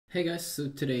Hey guys, so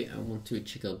today I want to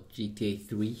check out GTA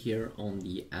 3 here on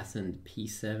the Ascend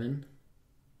P7.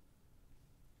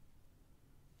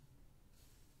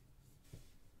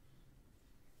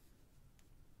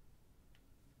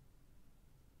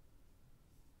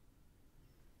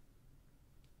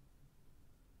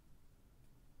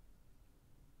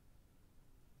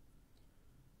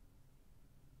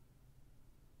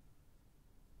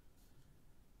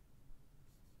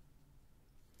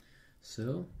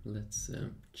 So let's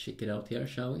check it out here,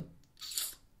 shall we? I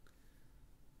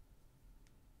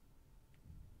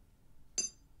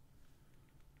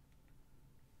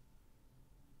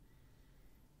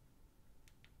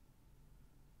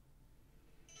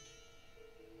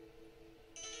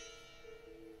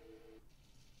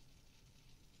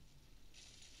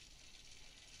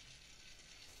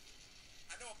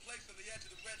know a place on the edge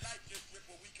of the red light district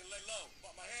where we can lay low,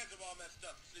 but my hands are all messed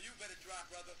up, so you better drive,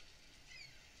 brother.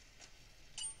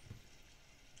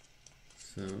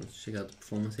 So let's check out the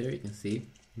performance here. You can see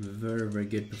very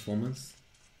good performance.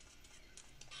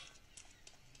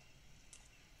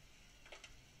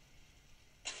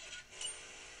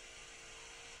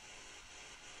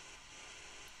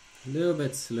 A little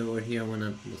bit slower here when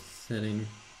I was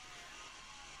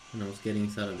getting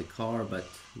inside of the car, but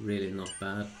really not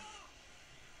bad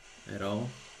at all.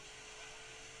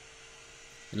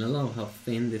 And I love how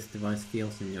thin this device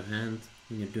feels in your hand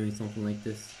when you're doing something like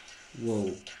this.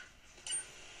 Whoa.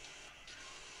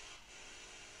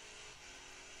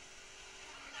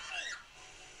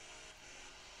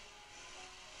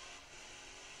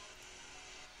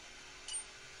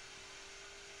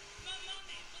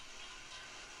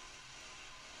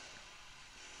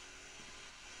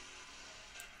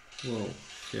 Whoa,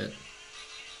 shit.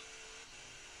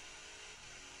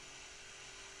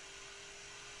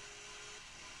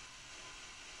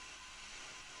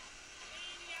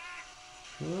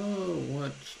 Whoa,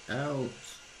 watch out,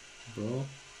 bro.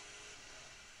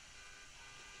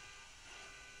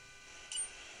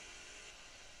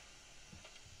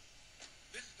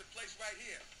 This is the place right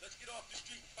here. Let's get off the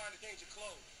street and find a change of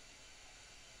clothes.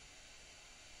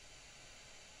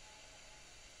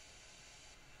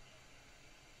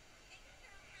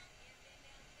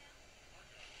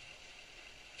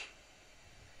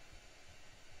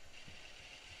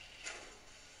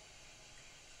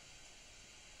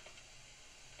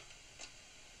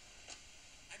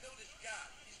 I know this guy.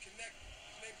 He's connected.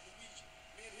 His name's Luigi.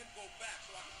 Me and him go back,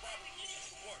 so I can probably get you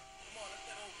some work. Come on, let's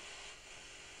head over.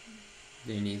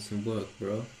 They need some work,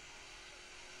 bro.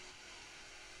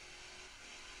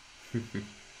 Let's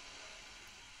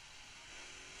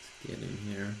get in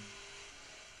here.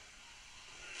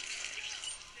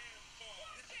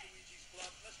 This is Luigi's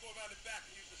club. Let's go around the back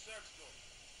and use the service door.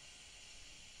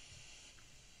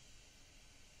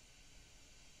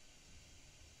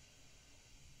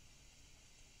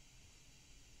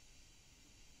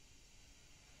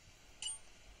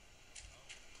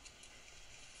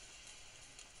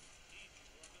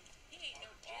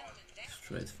 Let's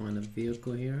try to find a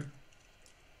vehicle here.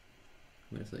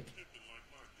 Wait a sec.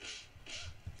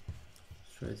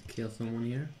 Let's try to kill someone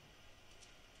here.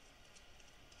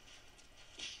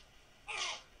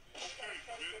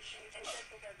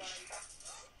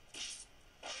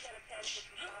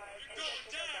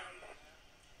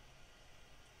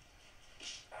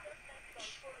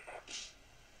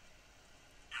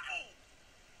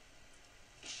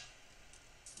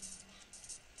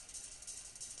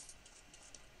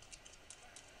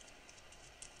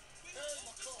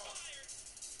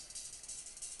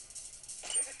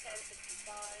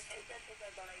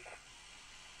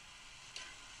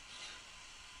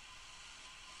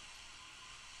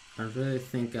 I really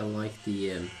think I like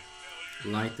the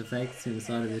light effects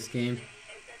inside of this game.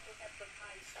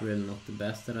 It's really not the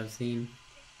best that I've seen.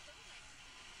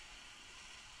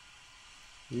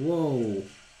 Whoa!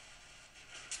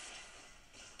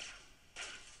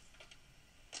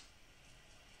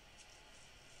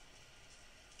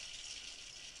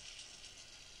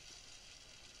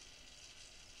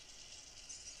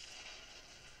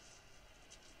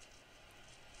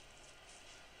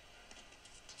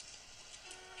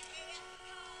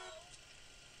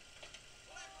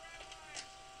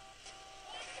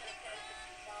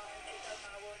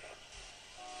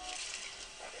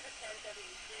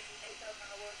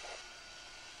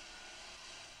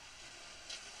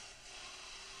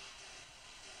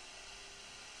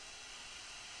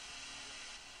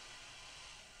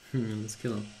 Let's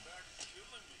kill him.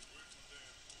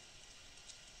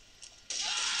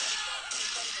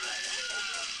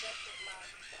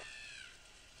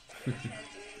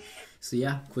 So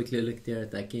yeah, quickly look there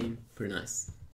at that game. Pretty nice.